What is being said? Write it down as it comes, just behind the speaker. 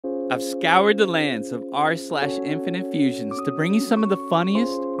I've scoured the lands of r/infinitefusions to bring you some of the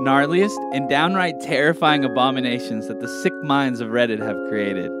funniest, gnarliest, and downright terrifying abominations that the sick minds of Reddit have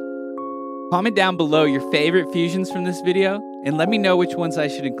created. Comment down below your favorite fusions from this video, and let me know which ones I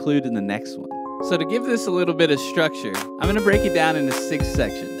should include in the next one. So to give this a little bit of structure, I'm going to break it down into 6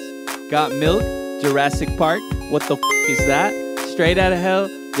 sections. Got Milk, Jurassic Park, What the f is that? Straight Outta Hell,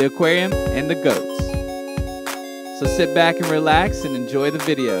 the Aquarium, and the Goats. So sit back and relax and enjoy the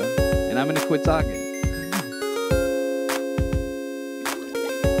video, and I'm gonna quit talking.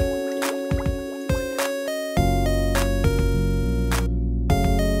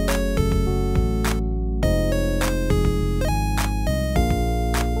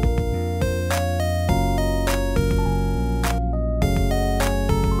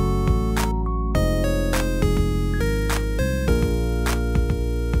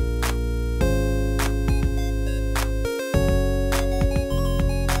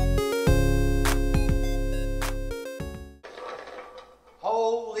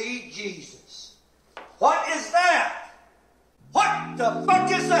 Holy Jesus. What is that? What the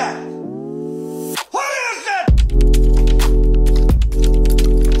fuck is that? What is that?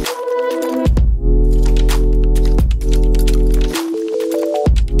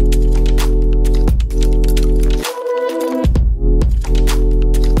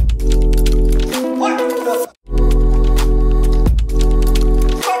 What the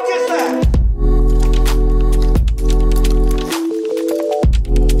fuck is that?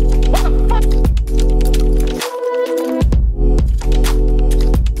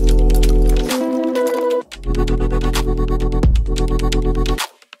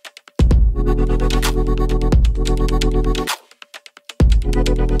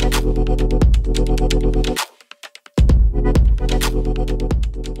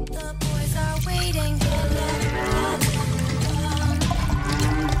 The boys are waiting.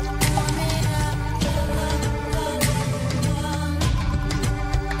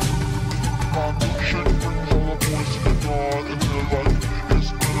 My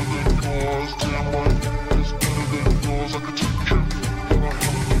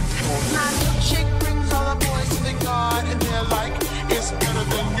chick brings all the boys to the yard and they're like, it's better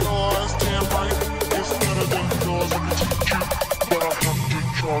than yours, damn right. It's better than yours, I can teach you, but I have to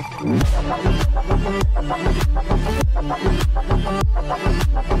try.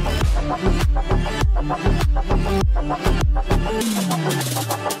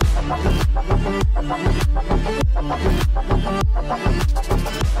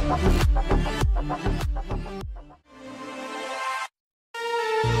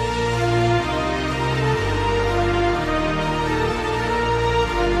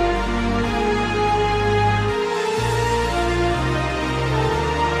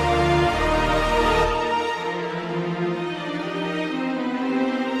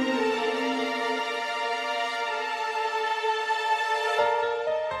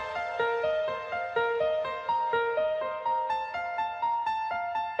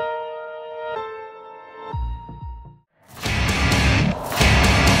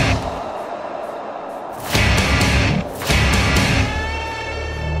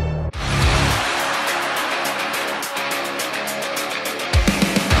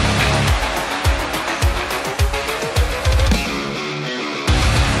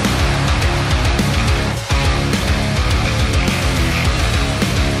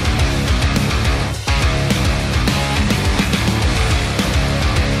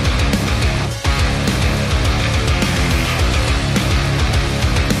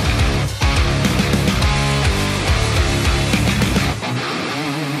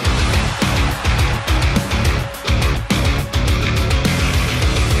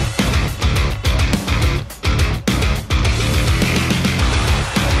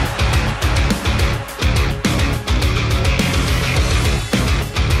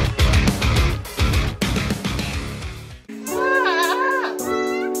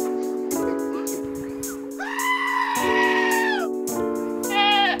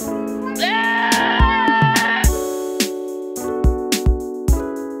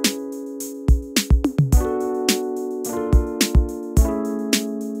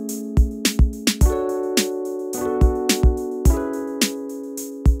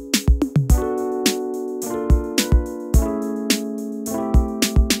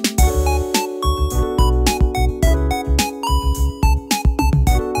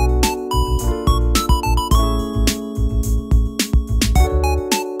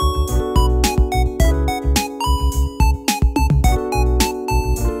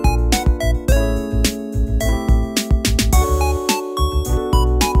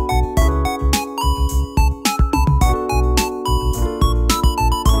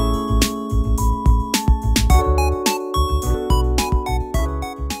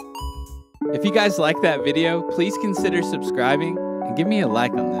 you guys like that video, please consider subscribing and give me a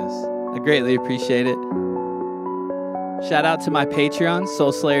like on this. I greatly appreciate it. Shout out to my Patreon,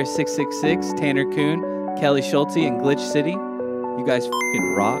 SoulSlayer666, Tanner Kuhn, Kelly Schulte, and Glitch City. You guys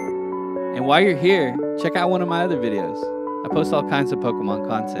fucking rock. And while you're here, check out one of my other videos. I post all kinds of Pokemon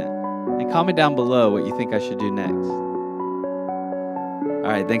content. And comment down below what you think I should do next.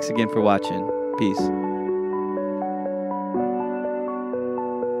 Alright, thanks again for watching. Peace.